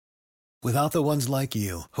Without the ones like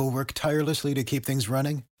you, who work tirelessly to keep things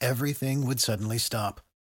running, everything would suddenly stop.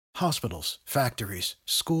 Hospitals, factories,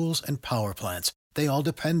 schools, and power plants, they all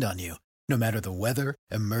depend on you. No matter the weather,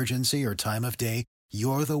 emergency, or time of day,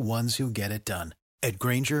 you're the ones who get it done. At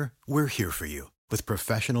Grainger, we're here for you with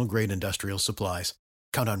professional-grade industrial supplies.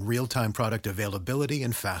 Count on real-time product availability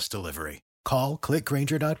and fast delivery. Call,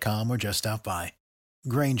 clickgrainger.com, or just stop by.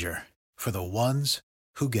 Grainger, for the ones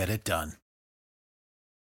who get it done.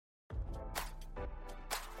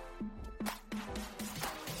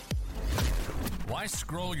 Why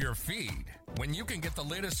scroll your feed when you can get the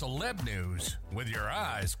latest celeb news with your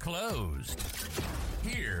eyes closed?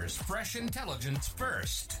 Here's fresh intelligence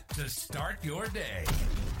first to start your day.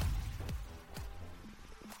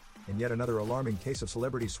 In yet another alarming case of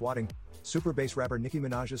celebrity swatting, super bass rapper Nicki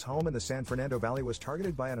Minaj's home in the San Fernando Valley was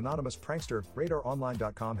targeted by an anonymous prankster,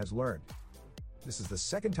 RadarOnline.com has learned. This is the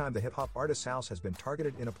second time the hip-hop artist's house has been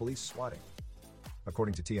targeted in a police swatting.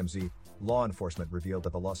 According to TMZ, law enforcement revealed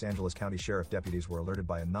that the Los Angeles County Sheriff deputies were alerted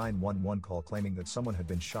by a 911 call claiming that someone had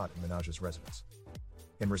been shot in Minaj's residence.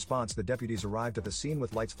 In response, the deputies arrived at the scene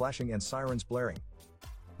with lights flashing and sirens blaring.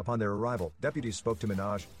 Upon their arrival, deputies spoke to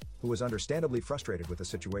Minaj, who was understandably frustrated with the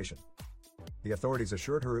situation. The authorities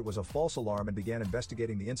assured her it was a false alarm and began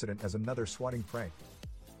investigating the incident as another swatting prank.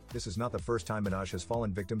 This is not the first time Minaj has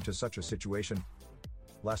fallen victim to such a situation.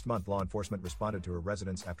 Last month, law enforcement responded to her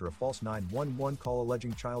residence after a false 911 call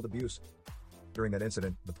alleging child abuse. During that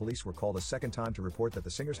incident, the police were called a second time to report that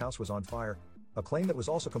the singer's house was on fire, a claim that was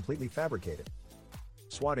also completely fabricated.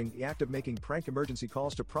 Swatting, the act of making prank emergency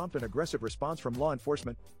calls to prompt an aggressive response from law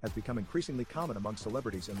enforcement, has become increasingly common among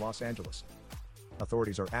celebrities in Los Angeles.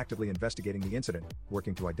 Authorities are actively investigating the incident,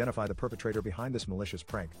 working to identify the perpetrator behind this malicious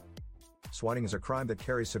prank. Swatting is a crime that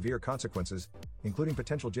carries severe consequences, including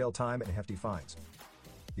potential jail time and hefty fines.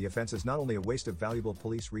 The offense is not only a waste of valuable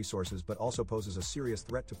police resources but also poses a serious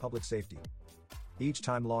threat to public safety. Each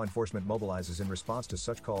time law enforcement mobilizes in response to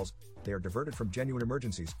such calls, they are diverted from genuine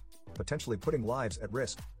emergencies, potentially putting lives at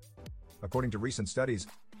risk. According to recent studies,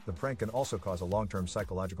 the prank can also cause a long-term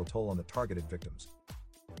psychological toll on the targeted victims.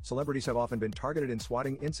 Celebrities have often been targeted in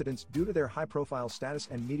swatting incidents due to their high-profile status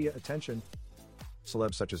and media attention.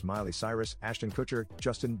 Celebs such as Miley Cyrus, Ashton Kutcher,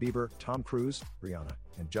 Justin Bieber, Tom Cruise, Rihanna,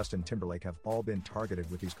 and Justin Timberlake have all been targeted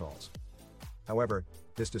with these calls. However,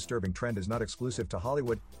 this disturbing trend is not exclusive to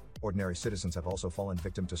Hollywood. Ordinary citizens have also fallen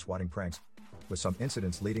victim to swatting pranks, with some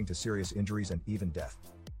incidents leading to serious injuries and even death.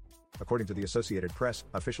 According to the Associated Press,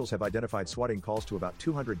 officials have identified swatting calls to about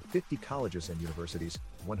 250 colleges and universities,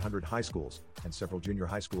 100 high schools, and several junior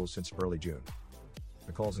high schools since early June.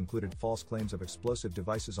 The calls included false claims of explosive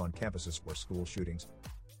devices on campuses or school shootings.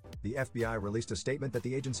 The FBI released a statement that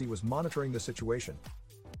the agency was monitoring the situation.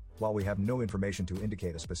 While we have no information to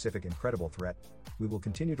indicate a specific incredible threat, we will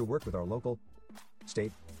continue to work with our local,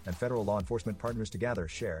 state, and federal law enforcement partners to gather,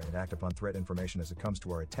 share, and act upon threat information as it comes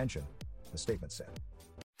to our attention, the statement said.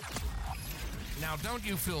 Now, don't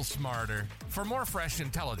you feel smarter? For more fresh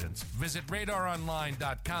intelligence, visit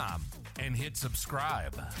RadarOnline.com and hit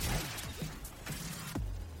subscribe.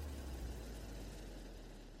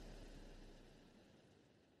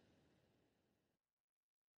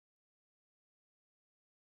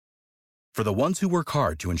 For the ones who work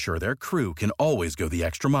hard to ensure their crew can always go the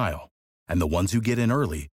extra mile, and the ones who get in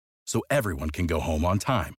early so everyone can go home on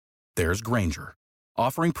time, there's Grainger,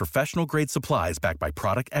 offering professional-grade supplies backed by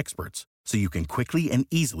product experts so you can quickly and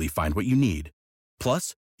easily find what you need.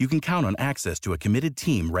 Plus, you can count on access to a committed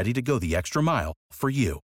team ready to go the extra mile for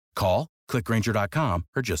you. Call, click Grainger.com,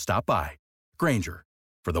 or just stop by. Grainger,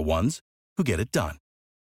 for the ones who get it done.